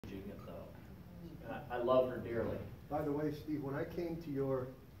I love her dearly. By the way, Steve, when I came to your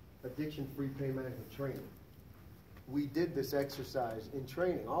addiction-free pain management training, we did this exercise in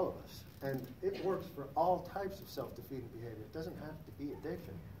training, all of us, and it works for all types of self-defeating behavior. It doesn't have to be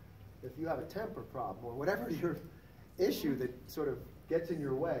addiction. If you have a temper problem or whatever your issue that sort of gets in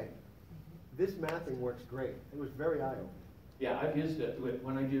your way, this mapping works great. It was very eye-opening. Yeah, I've used it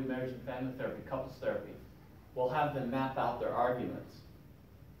when I do marriage and family therapy, couples therapy. We'll have them map out their arguments.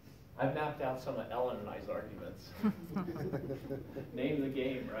 I've mapped out some of Ellen and I's arguments. Name the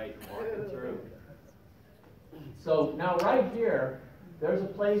game, right? Walking through. So now right here, there's a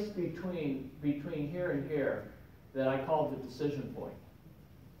place between here and here that I call the decision point.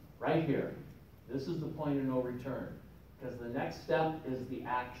 Right here. This is the point of no return. Because the next step is the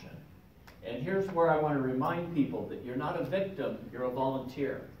action. And here's where I want to remind people that you're not a victim, you're a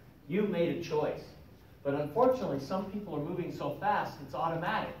volunteer. You made a choice. But unfortunately, some people are moving so fast, it's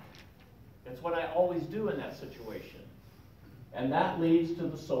automatic. It's what I always do in that situation. And that leads to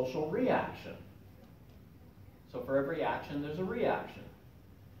the social reaction. So for every action, there's a reaction.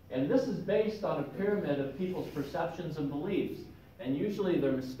 And this is based on a pyramid of people's perceptions and beliefs. And usually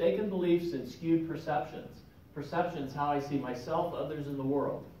they're mistaken beliefs and skewed perceptions. Perceptions, how I see myself, others, in the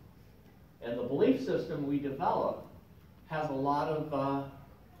world. And the belief system we develop has a lot of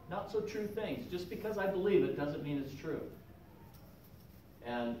not so true things. Just because I believe it doesn't mean it's true.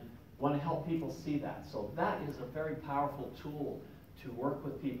 And want to help people see that. So that is a very powerful tool to work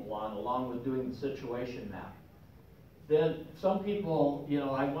with people on, along with doing the situation map. Then some people, you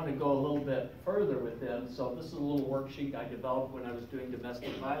know, I want to go a little bit further with them. So this is a little worksheet I developed when I was doing domestic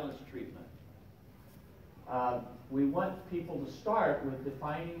violence treatment. We want people to start with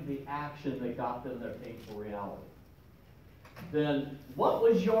defining the action that got them their painful reality. Then, what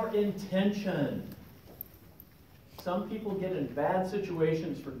was your intention? Some people get in bad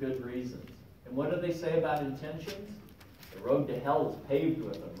situations for good reasons. And what do they say about intentions? The road to hell is paved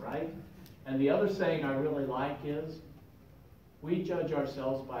with them, right? And the other saying I really like is, we judge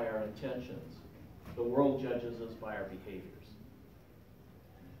ourselves by our intentions. The world judges us by our behaviors.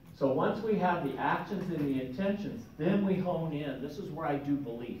 So once we have the actions and the intentions, then we hone in. This is where I do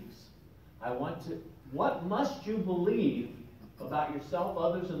beliefs. What must you believe about yourself,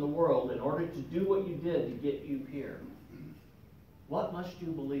 others, and the world in order to do what you did to get you here? What must you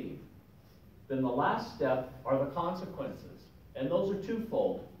believe? Then the last step are the consequences. And those are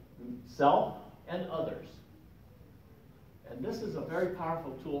twofold, self and others. And this is a very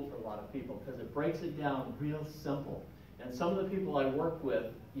powerful tool for a lot of people because it breaks it down real simple. And some of the people I work with,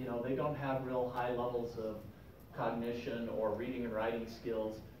 you know, they don't have real high levels of cognition or reading and writing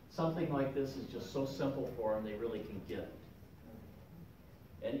skills. Something like this is just so simple for them, they really can get it.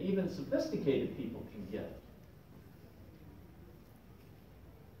 And even sophisticated people can get it.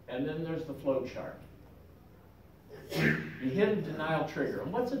 And then there's the flow chart. The hidden denial trigger.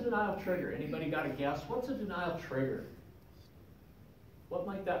 And what's a denial trigger? Anybody got a guess? What's a denial trigger? What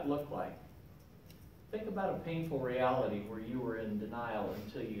might that look like? Think about a painful reality where you were in denial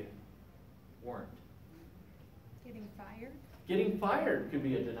until you weren't. Getting fired? Getting fired could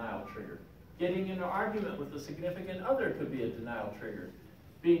be a denial trigger. Getting in an argument with a significant other could be a denial trigger.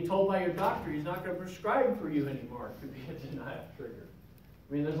 Being told by your doctor he's not going to prescribe for you anymore could be a denial trigger.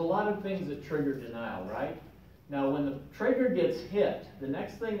 I mean, there's a lot of things that trigger denial, right? Now, when the trigger gets hit, the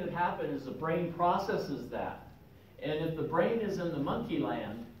next thing that happens is the brain processes that. And if the brain is in the monkey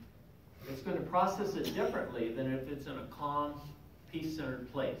land, it's going to process it differently than if it's in a calm,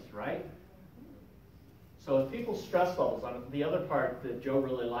 peace-centered place, right? So if people's stress levels, the other part that Joe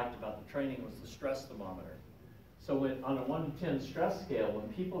really liked about the training was the stress thermometer. So on a 1 to 10 stress scale,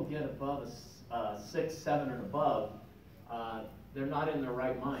 when people get above a 6, 7, and above, they're not in their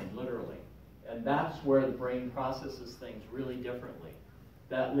right mind, literally. And that's where the brain processes things really differently.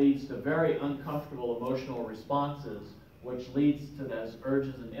 That leads to very uncomfortable emotional responses, which leads to those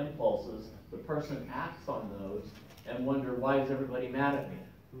urges and impulses. The person acts on those and wonder, why is everybody mad at me?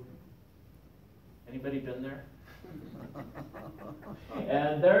 Anybody been there?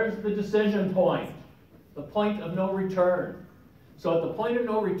 And there's the decision point, the point of no return. So at the point of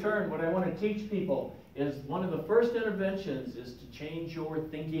no return, what I want to teach people is one of the first interventions is to change your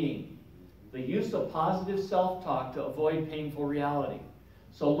thinking. The use of positive self-talk to avoid painful reality.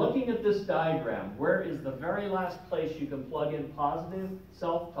 So looking at this diagram, where is the very last place you can plug in positive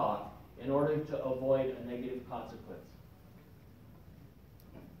self-talk in order to avoid a negative consequence?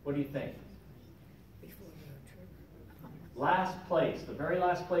 What do you think? Last place, the very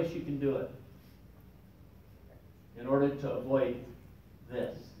last place you can do it in order to avoid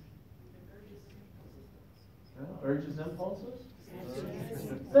this. Urges, impulses?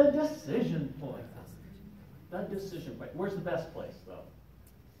 The decision point. the decision point. Where's the best place, though?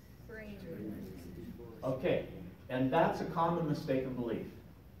 Brain. Okay, and that's a common mistaken belief.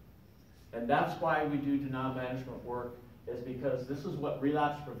 And that's why we do denial management work, is because this is what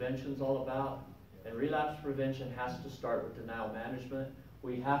relapse prevention is all about. And relapse prevention has to start with denial management.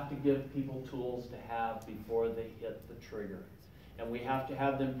 We have to give people tools to have before they hit the trigger. And we have to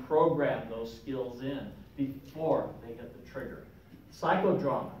have them program those skills in before they hit the trigger.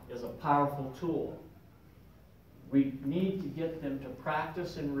 Psychodrama is a powerful tool. We need to get them to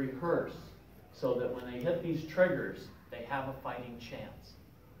practice and rehearse so that when they hit these triggers, they have a fighting chance.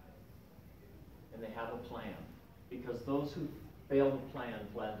 And they have a plan. Because those who fail to plan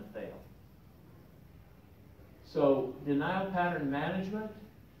to fail. So denial pattern management,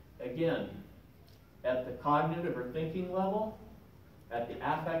 again, at the cognitive or thinking level, at the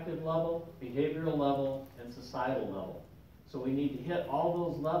affective level, behavioral level, and societal level. So we need to hit all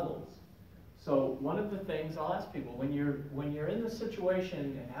those levels. So one of the things I'll ask people, when you're in the situation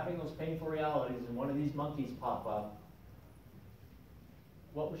and having those painful realities and one of these monkeys pop up,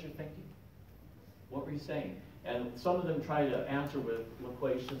 what was your thinking? What were you saying? And some of them try to answer with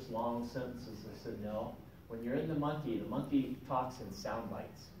loquacious, long sentences. I said, no. When you're in the monkey talks in sound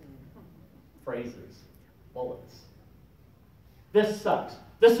bites, phrases, bullets. This sucks.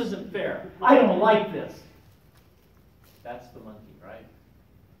 This isn't fair. I don't like this. That's the monkey, right?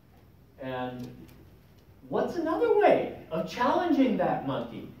 And what's another way of challenging that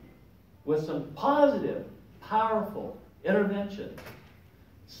monkey with some positive, powerful intervention?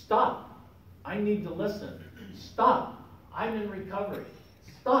 Stop. I need to listen. Stop. I'm in recovery.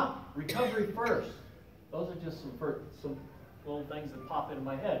 Stop. Recovery first. Those are just some little things that pop into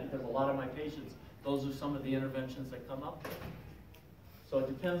my head because a lot of my patients, those are some of the interventions that come up with. So it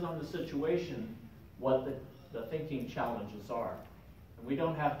depends on the situation what the thinking challenges are. And we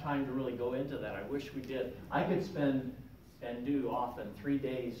don't have time to really go into that. I wish we did. I could spend and do often 3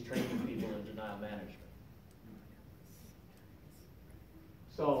 days training people in denial management.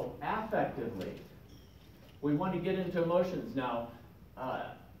 So affectively, we want to get into emotions. Now,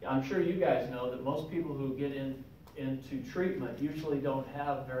 I'm sure you guys know that most people who get into treatment usually don't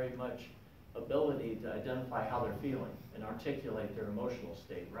have very much ability to identify how they're feeling and articulate their emotional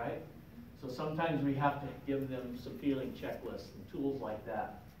state, right? So sometimes we have to give them some feeling checklists and tools like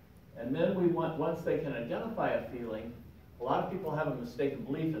that. And then we want, once they can identify a feeling, a lot of people have a mistaken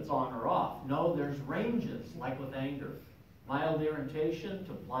belief it's on or off. No, there's ranges, like with anger. Mild irritation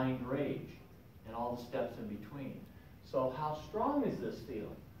to blind rage, and all the steps in between. So how strong is this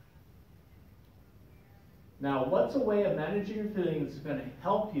feeling? Now, what's a way of managing your feelings that's going to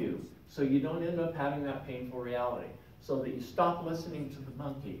help you so you don't end up having that painful reality? So that you stop listening to the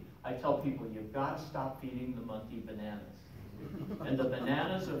monkey. I tell people, you've got to stop feeding the monkey bananas. And the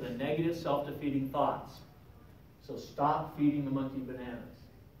bananas are the negative, self-defeating thoughts. So stop feeding the monkey bananas.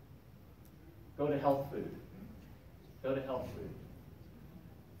 Go to health food. Go to health food.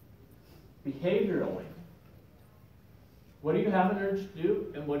 Behaviorally, what do you have an urge to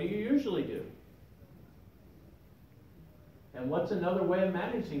do, and what do you usually do? And what's another way of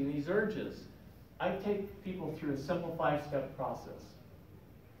managing these urges? I take people through a simple 5-step process.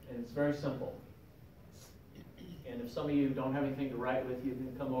 And it's very simple. And if some of you don't have anything to write with, you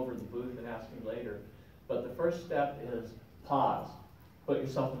can come over to the booth and ask me later. But the first step is pause. Put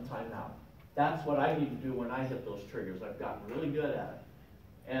yourself in timeout. That's what I need to do when I hit those triggers. I've gotten really good at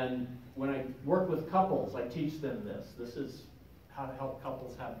it. And when I work with couples, I teach them this. This is how to help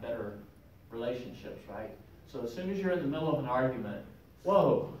couples have better relationships, right? So as soon as you're in the middle of an argument,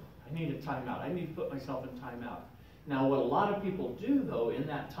 whoa, I need a timeout. I need to put myself in timeout. Now, what a lot of people do, though, in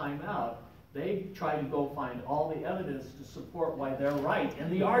that timeout, they try to go find all the evidence to support why they're right in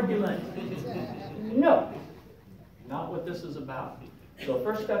the argument. No, not what this is about. So the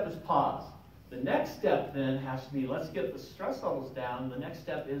first step is pause. The next step then has to be, let's get the stress levels down. The next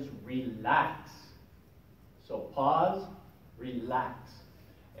step is relax. So pause, relax.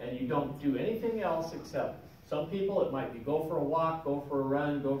 And you don't do anything else except, some people it might be go for a walk, go for a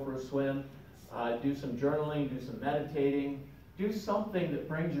run, go for a swim, do some journaling, do some meditating, do something that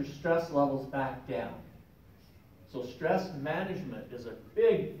brings your stress levels back down. So stress management is a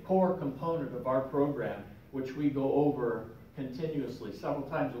big core component of our program, which we go over continuously, several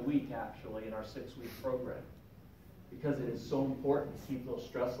times a week actually, in our 6-week program, because it is so important to keep those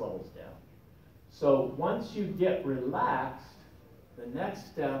stress levels down. So once you get relaxed, the next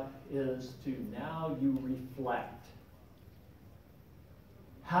step is to now you reflect.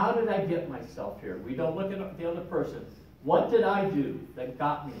 How did I get myself here? We don't look at the other person. What did I do that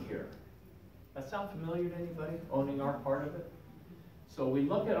got me here? That sound familiar to anybody, owning our part of it? So we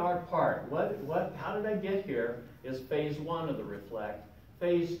look at our part. How did I get here is phase 1 of the reflect.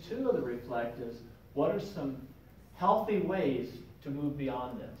 Phase 2 of the reflect is what are some healthy ways to move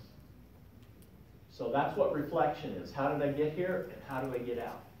beyond this? So that's what reflection is. How did I get here and how do I get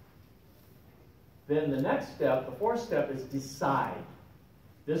out? Then the next step, the fourth step, is decide.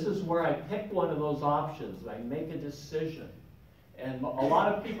 This is where I pick one of those options. I make a decision. And a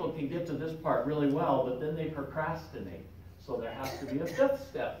lot of people can get to this part really well, but then they procrastinate. So there has to be a fifth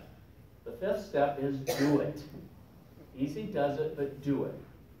step. The fifth step is do it. Easy does it, but do it.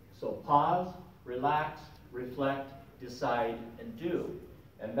 So pause, relax, reflect, decide, and do.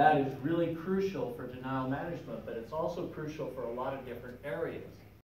 And that is really crucial for denial management, but it's also crucial for a lot of different areas.